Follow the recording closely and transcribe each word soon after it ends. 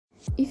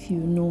If you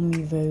know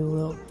me very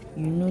well,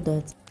 you know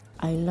that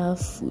I love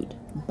food,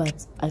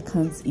 but I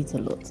can't eat a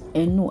lot.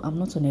 And no, I'm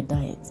not on a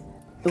diet.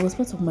 It was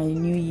part of my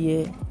New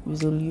Year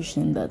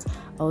resolution that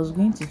I was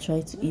going to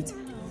try to eat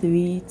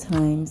 3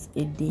 times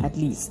a day, at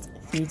least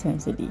 3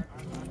 times a day.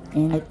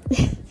 And it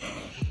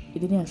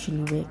didn't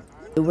actually work.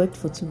 It worked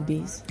for 2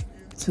 days.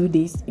 2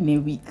 days in a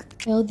week.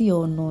 Healthy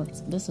or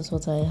not, this is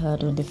what I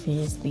had on the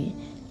first day.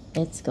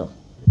 Let's go.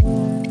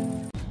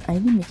 I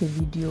didn't make a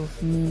video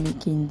of me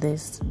making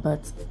this,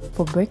 but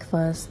for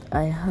breakfast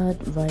I had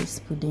rice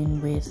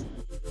pudding with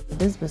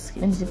this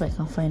biscuit. Let me see if I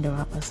can find a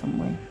wrapper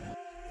somewhere.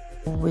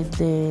 With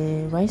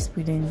the rice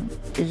pudding,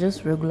 it's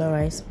just regular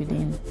rice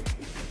pudding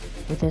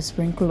with a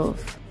sprinkle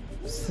of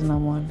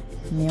cinnamon,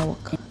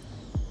 milk.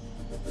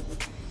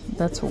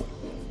 That's all.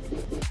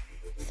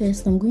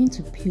 First, I'm going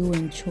to peel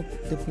and chop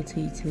the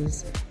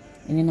potatoes,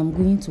 and then I'm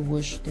going to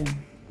wash them.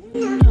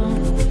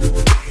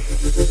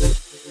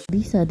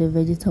 These are the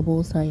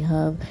vegetables I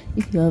have.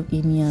 If you have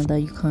any other,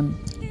 you can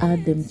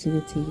add them to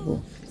the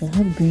table. I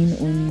have green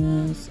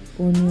onions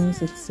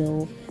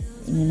itself,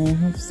 and then I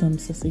have some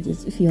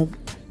sausages. If you have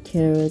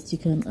carrots, you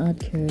can add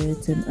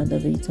carrots and other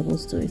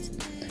vegetables to it.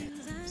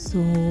 So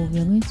we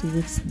are going to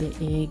whisk the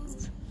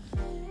eggs.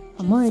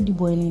 I'm already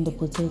boiling the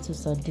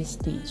potatoes at this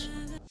stage.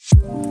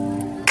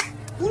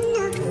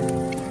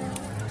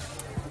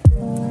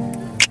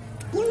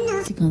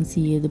 As you can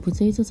see here, the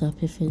potatoes are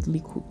perfectly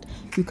cooked.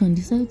 You can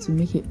decide to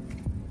make it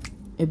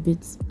a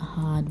bit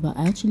hard, but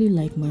I actually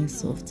like mine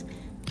soft,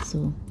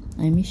 so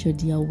I make sure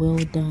they are well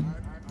done.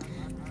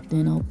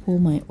 Then I'll pour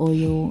my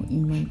oil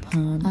in my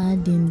pan,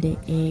 add in the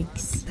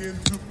eggs.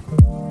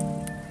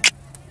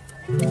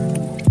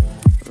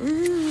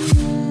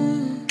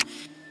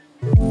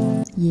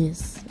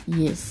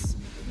 Yes,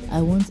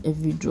 I want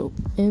every drop.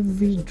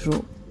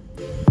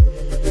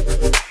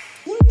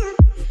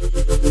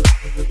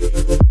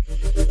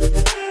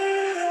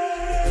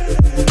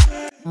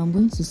 I'm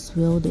going to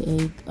swirl the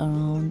egg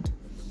around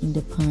in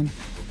the pan,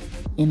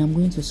 and I'm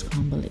going to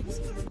scramble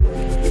it.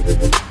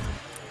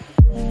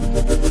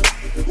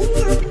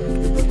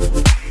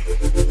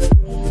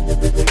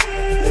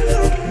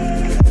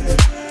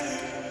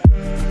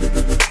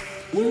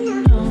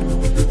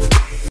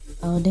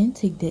 I'll then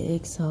take the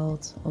eggs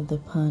out of the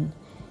pan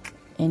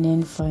and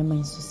then fry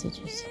my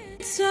sausages.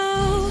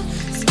 So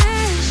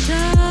special,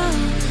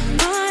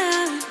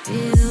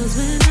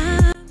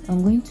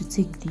 I'm going to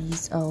take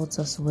these out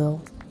as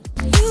well.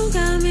 You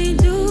got me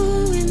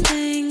doing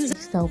things.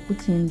 Next, I'll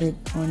put in the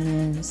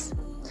onions.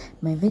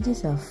 My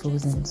veggies are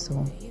frozen,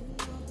 so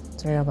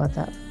sorry about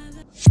that.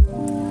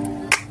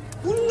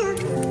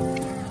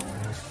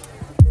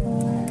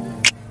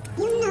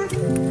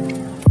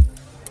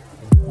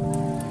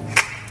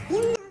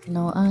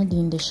 Now add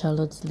in the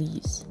shallot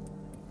leaves.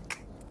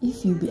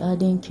 If you be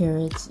adding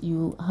carrots,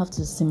 you have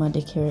to simmer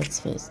the carrots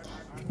first,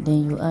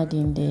 then you add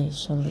in the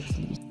shallot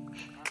leaves.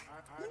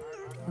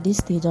 This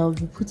stage, I'll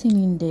be putting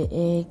in the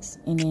eggs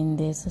and then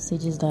the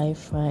sausages that I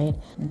fried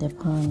in the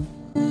pan.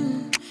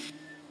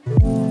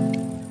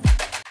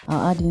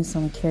 I'll add in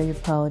some curry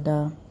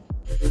powder.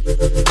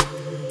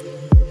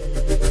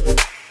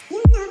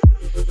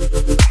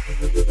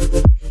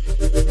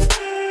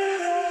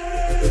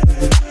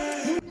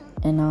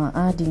 And I'll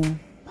add in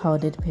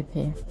powdered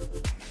pepper.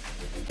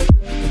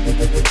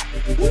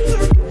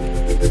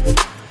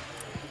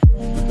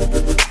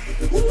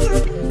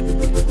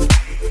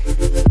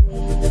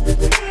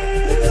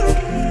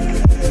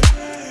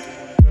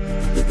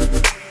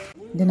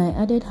 Then I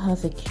added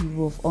half a cube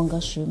of onga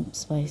shrimp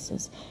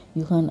spices.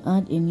 You can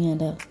add any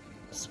other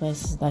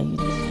spices that you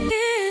like.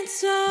 It's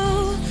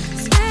so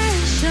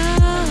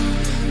special,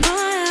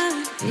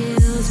 what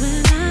feels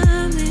when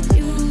I'm with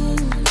you.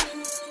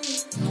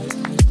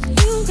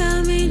 You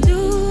got me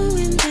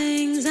doing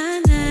things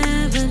I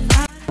never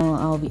thought. Now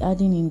I'll be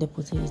adding in the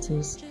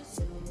potatoes.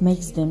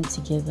 Mix them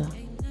together.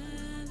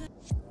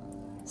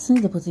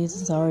 Since the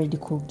potatoes are already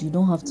cooked, you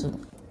don't have to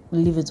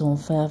leave it on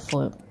fire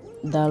for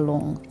that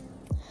long.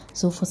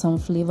 So for some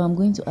flavor, I'm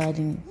going to add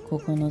in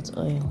coconut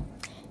oil,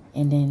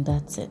 and then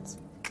that's it.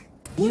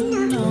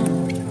 I'm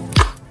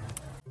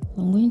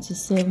going to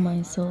serve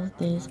myself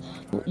this.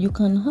 You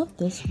can have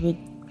this with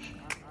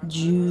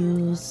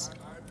juice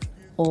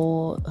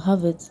or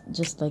have it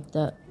just like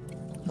that.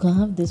 You can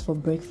have this for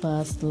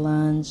breakfast,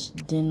 lunch,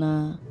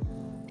 dinner.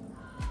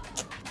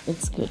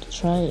 It's good.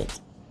 Try it.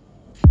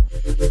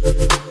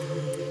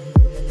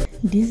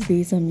 These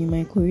days I'm in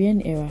my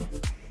Korean era.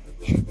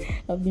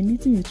 I've been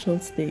eating with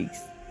chopsticks.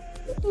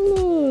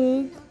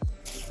 Look.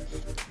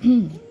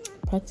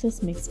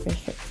 Practice makes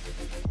perfect.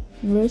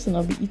 Very soon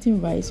I'll be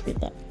eating rice with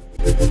that.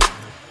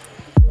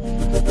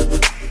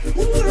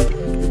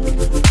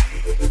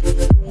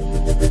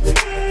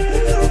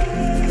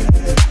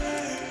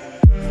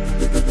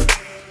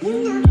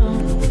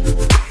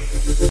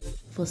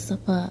 For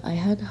supper, I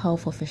had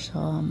half of a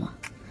shawarma.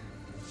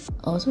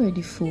 I was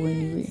already full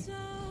anyway.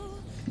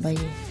 But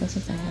yeah, that's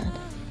what I had.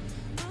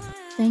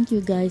 Thank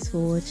you guys for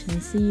watching.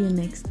 See you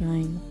next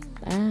time.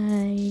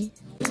 Bye.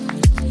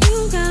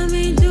 You got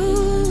me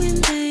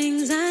doing